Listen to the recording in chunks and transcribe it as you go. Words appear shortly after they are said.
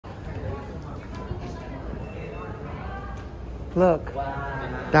Look.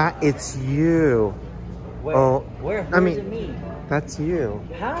 Wow. That is you. Where? Oh, Where? I mean, is it me? that's you.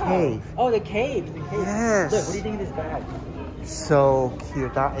 How? Cave. Oh, the cave. The cave. Yes. Look, what do you think of this bag? So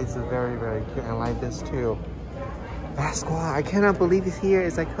cute. That is very, very cute. I like this too. Basquiat, I cannot believe he's here.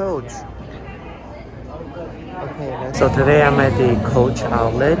 It's a Coach. Okay, so today I'm at the Coach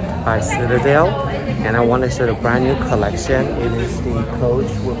outlet by Citadel, and I want to show the brand new collection. It is the Coach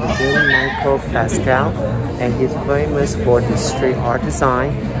with Michael Basquiat, and he's famous for his street art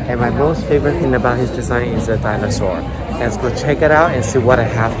design. And my most favorite thing about his design is the dinosaur. Let's go check it out and see what I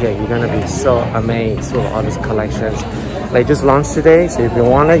have here. You're gonna be so amazed with all these collections. They just launched today, so if you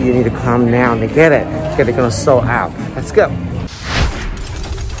want it, you need to come now and get it. It's gonna sell out. Let's go.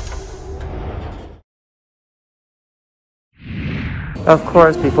 Of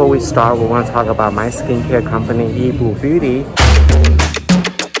course, before we start, we want to talk about my skincare company, Yibu Beauty.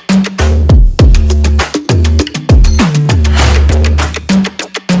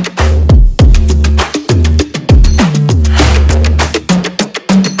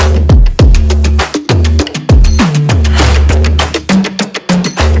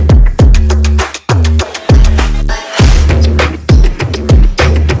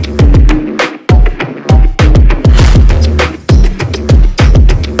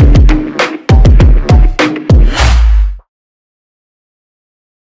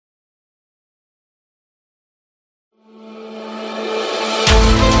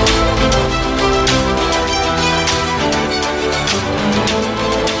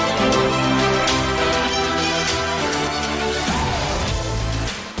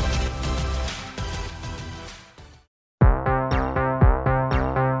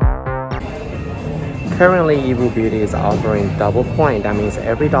 Currently, Yibu Beauty is offering double point. That means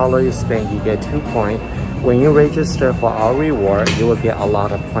every dollar you spend, you get 2 points. When you register for our reward, you will get a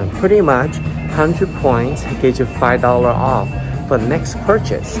lot of points. Pretty much 100 points gets you $5 off for the next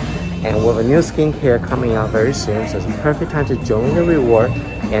purchase. And with a new skincare coming out very soon, so it's a perfect time to join the reward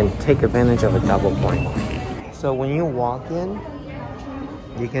and take advantage of a double point. So when you walk in,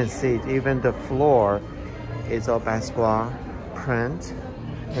 you can see even the floor is all Basquiat print.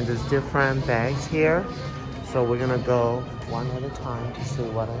 And there's different bags here. So we're gonna go one at a time to see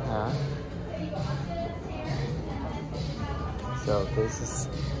what I have. So this is,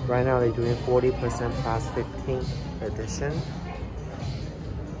 right now they're doing 40% plus 15th edition.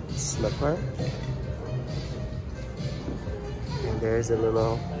 Slipper. And there's a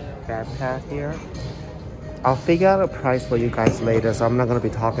little backpack here. I'll figure out a price for you guys later, so I'm not gonna be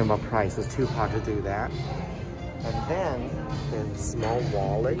talking about price. It's too hard to do that. And then there's a small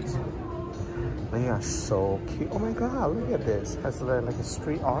wallet. They are so cute. Oh my god, look at this. It has like a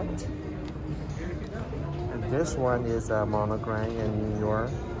street art. And this one is a monogram in New York.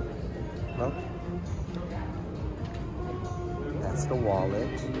 Look. That's the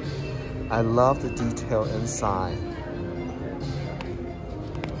wallet. I love the detail inside.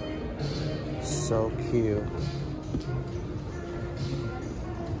 So cute.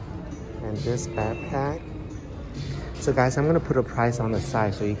 And this backpack. So guys, I'm gonna put a price on the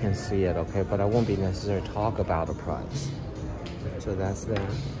side so you can see it, okay? But I won't be necessary to talk about the price. So that's that.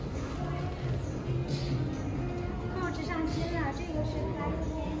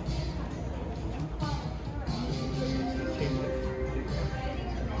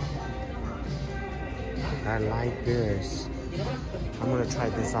 I like this. I'm gonna try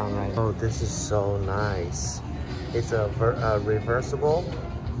this on right now. Oh, this is so nice. It's a reversible.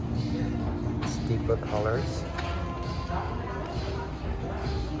 It's deeper colors.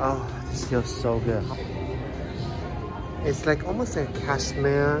 Oh, this feels so good. It's like almost a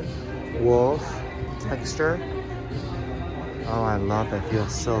cashmere wolf texture. Oh, I love it. It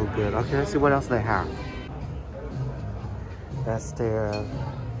feels so good. Okay, let's see what else they have. That's their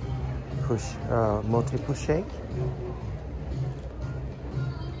multiple shake.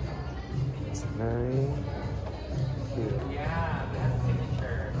 It's very cute.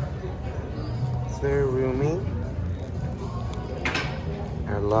 It's very roomy.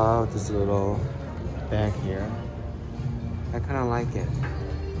 I love this little bag here. I kind of like it.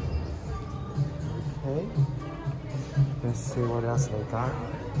 Okay. Let's see what else they got.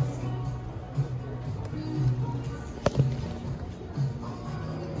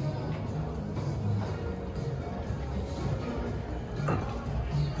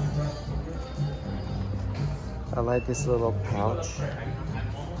 I like this little pouch.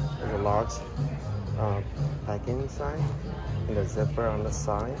 There's a large packing inside and a zipper on the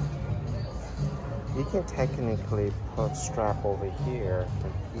side. You can technically put strap over here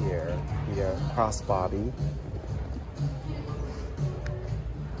and here, crossbody.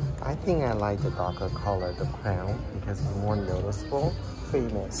 I think I like the darker color, the crown, because it's more noticeable.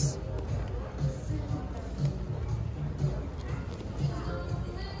 Famous.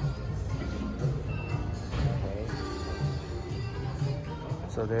 Okay.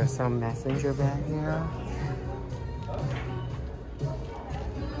 So there's some messenger bag here.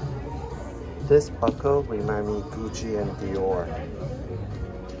 This buckle reminds me of Gucci and Dior.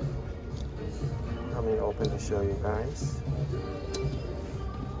 Let me open to show you guys.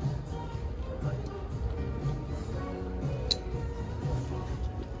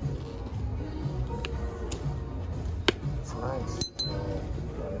 It's nice.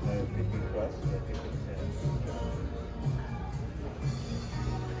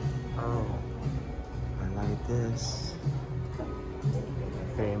 Oh, I like this.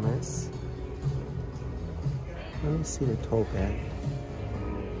 Famous. Let me see the tote bag.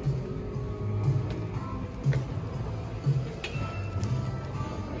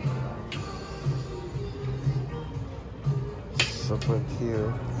 Super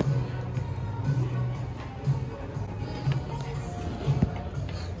cute.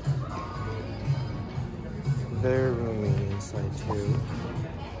 Very roomy inside too.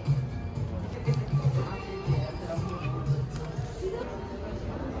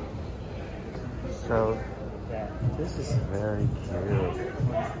 So this is very cute.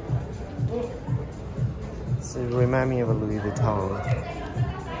 So it reminds me of a Louis Vuitton.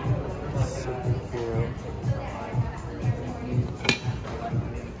 Super cute.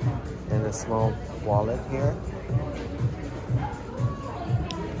 And a small wallet here.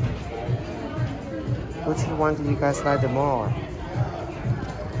 Which one do you guys like the more?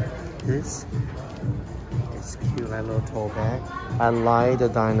 This is cute, like little tote bag. I like the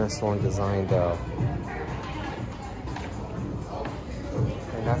dinosaur design though.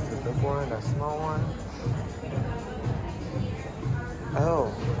 And that's the big one, the small one.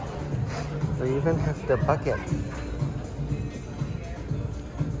 Oh, they even have the bucket.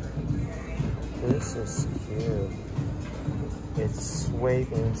 This is cute. It's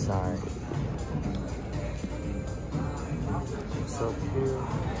suede inside. So cute.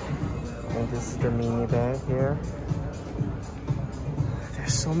 And this is the mini bag here.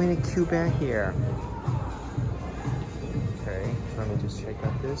 There's so many cute bags here. Okay, let me just check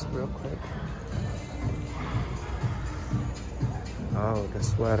out this real quick. Oh, the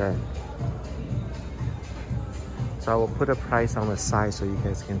sweater. So I will put a price on the side so you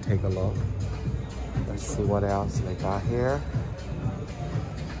guys can take a look. Let's see what else they got here.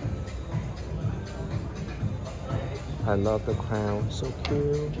 I love the crown, so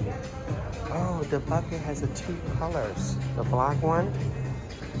cute. Oh, the bucket has the two colors. The black one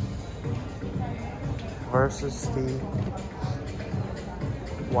versus the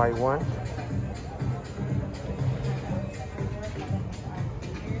white one.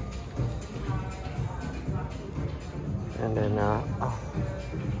 And then, oh,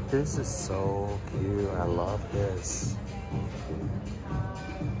 this is so cute. I love this.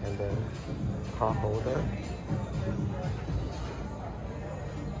 And then, car holder.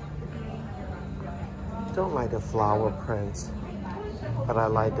 Don't like the flower print, but I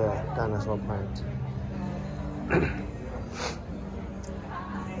like the dinosaur print.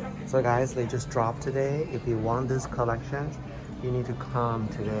 So guys, they just dropped today. If you want this collection, you need to come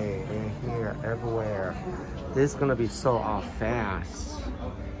today. They're here everywhere. This is gonna be so off fast.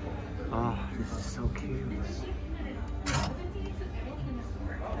 Oh, this is so cute.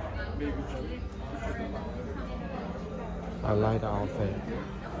 I like the outfit.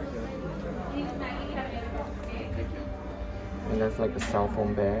 And that's like a cell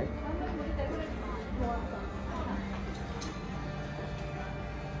phone bag.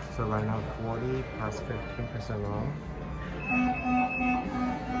 So right now 40 plus 15% off.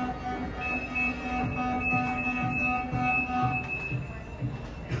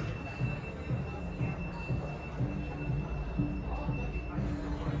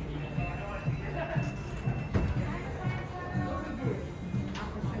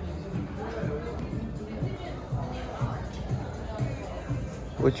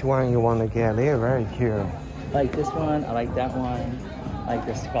 Which one you want to get? They're very cute. I like this one. I like that one. I like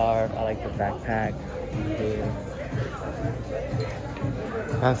the scarf. I like the backpack. Here.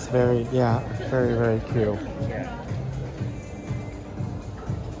 That's very, yeah, very, very cute. Yeah.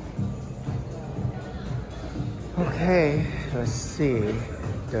 Okay, let's see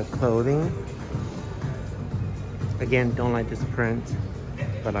the clothing. Again, don't like this print,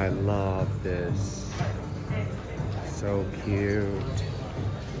 but I love this. So cute.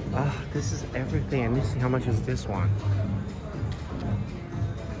 Ah, this is everything. Let me see how much is this one.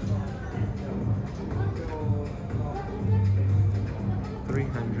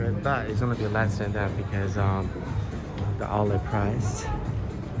 $300. $100, but it's gonna be less than that because the outlet price.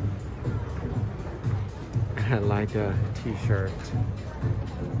 I like the t-shirt,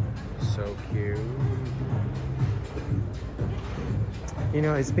 so cute. You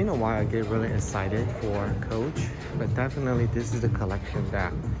know, it's been a while I get really excited for Coach, but definitely this is the collection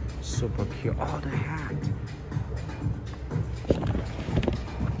that super cute. Oh, the hat.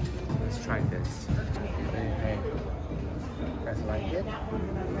 Let's try this. Hey, you guys like it?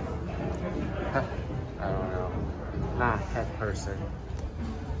 Huh, I don't know. Not a hat person.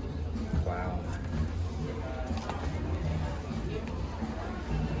 Wow.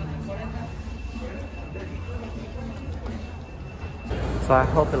 So I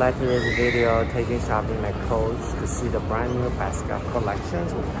hope you liked today's video taking shopping at Coach to see the brand new Basquiat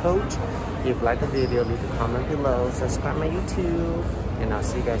collections with Coach. If you liked the video, leave a comment below, subscribe my YouTube, and I'll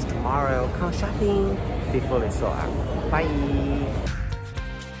see you guys tomorrow. Come shopping before it's sold out. Bye!